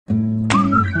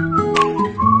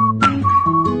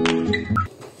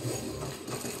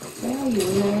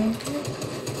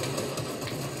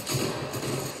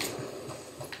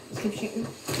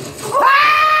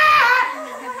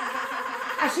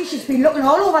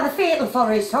looking all over the fatal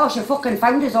forest. Oh, she fucking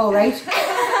found us all right.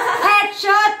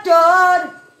 Headshot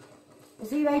done. Is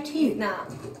he right here? Nah.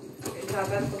 There!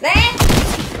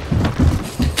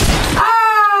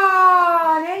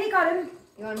 Oh, nearly got him.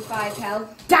 You're on 5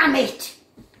 health. Damn it!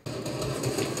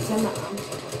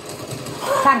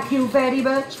 Thank you very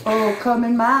much for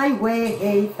coming my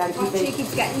way. Thank you What very she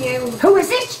keeps getting you? Who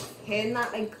is it? Her in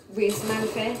that like racing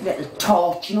outfit. Little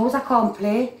torch, she knows I can't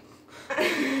play.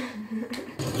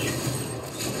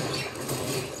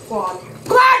 Go on.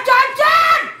 Go on,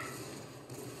 Johnson!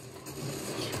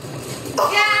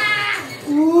 Yeah!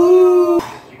 Ooh.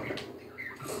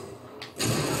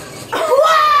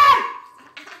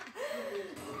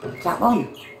 That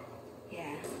one?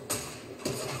 Yeah.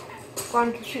 Go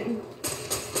on, keep shooting.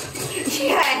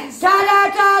 Yes!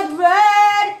 Da-da-da,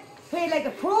 red! Played like a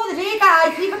pro today,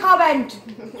 guys. Leave a comment.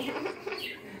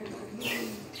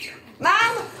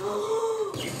 Mom!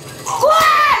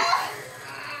 What?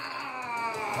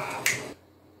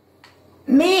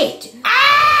 Mate!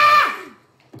 Ah!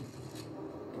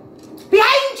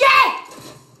 Behind you!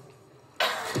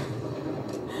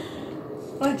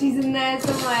 Oh, she's in there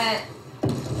somewhere.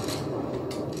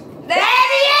 There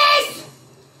he is!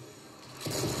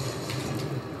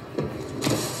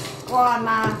 Go on,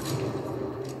 Ma.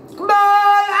 Come on, I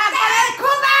got it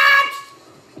covered!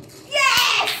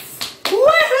 Yes!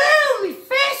 Woohoo! My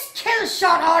first kill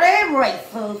shot on a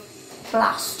rifle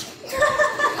blast.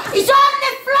 He's on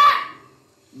the flat!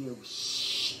 You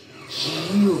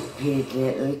stupid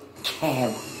little cow.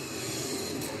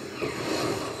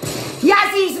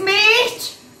 Yazzy's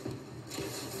mate!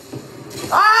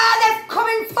 Ah, they're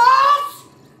coming fast!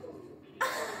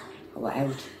 What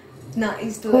out? No,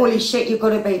 he's still Holy shit, you've got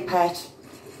to be pet.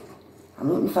 I'm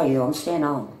looking for you, I'm staying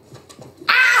on.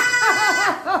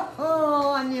 Ah!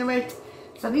 Oh, I knew it.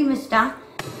 Sorry, mister.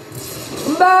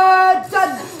 Birds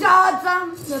and dogs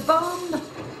on the bomb.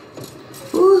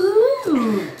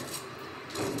 Woohoo!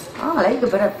 Oh, I like a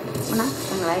bit of an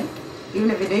accent, like. Even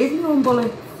if it isn't on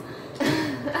bullets.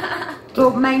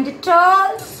 Don't mind at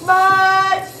all,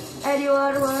 but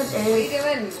anyone want What are you it?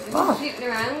 doing? What? You're shooting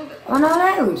around. I'm not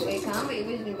allowed. Well, you can't, but you're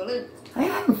using your bullets. I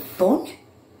having fun.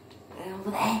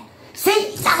 Over there.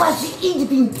 See, that was, he'd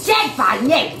been dead by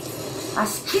now. I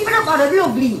was keeping up on it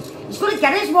lovely. He's going to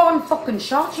get his one fucking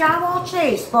shot, yeah, watch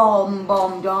this. Bomb,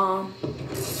 bomb, dom.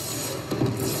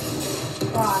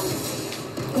 Go on.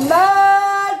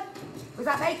 Lord! Was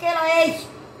that my kill or eight?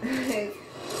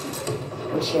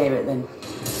 We'll share it then.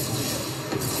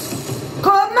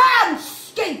 Come on,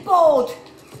 skateboard!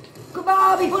 Come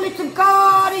on, me bullets have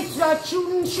gone. It's not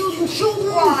shooting, shooting, shooting.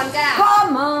 Go on, down.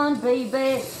 Come on,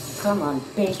 baby. Come on,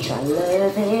 bitch, I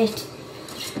love it.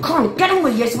 Come on, get him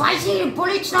with you. Why is your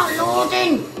bullets not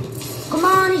loading? Come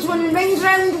on, he's running rings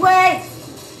round the way.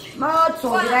 Come on,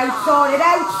 sort it out, sort it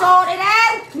out, sort it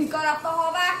out. We got off the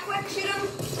whole back, quick, shoot him.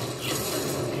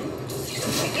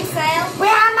 Shoot yourself. Where